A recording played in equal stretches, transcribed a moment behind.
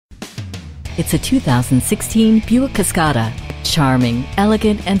It's a 2016 Buick Cascada. Charming,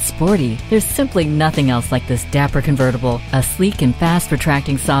 elegant, and sporty, there's simply nothing else like this dapper convertible. A sleek and fast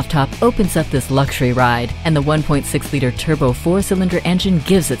retracting soft top opens up this luxury ride, and the 1.6-liter turbo 4-cylinder engine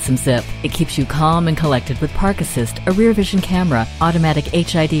gives it some zip. It keeps you calm and collected with park assist, a rear vision camera, automatic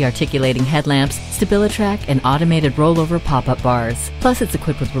HID articulating headlamps, StabiliTrak, and automated rollover pop-up bars. Plus, it's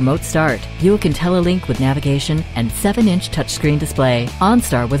equipped with remote start, Buick IntelliLink with navigation, and 7-inch touchscreen display.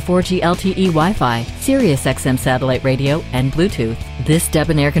 OnStar with 4G LTE Wi-Fi, Sirius XM satellite radio, and Bluetooth. This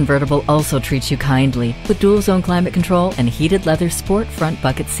debonair convertible also treats you kindly with dual-zone climate control and heated leather sport front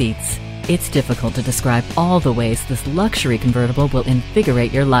bucket seats. It's difficult to describe all the ways this luxury convertible will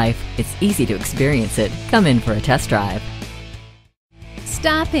invigorate your life. It's easy to experience it. Come in for a test drive.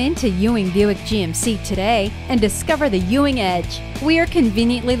 Stop in to Ewing Buick GMC today and discover the Ewing Edge. We are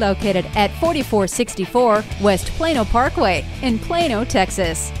conveniently located at 4464 West Plano Parkway in Plano,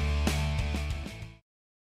 Texas.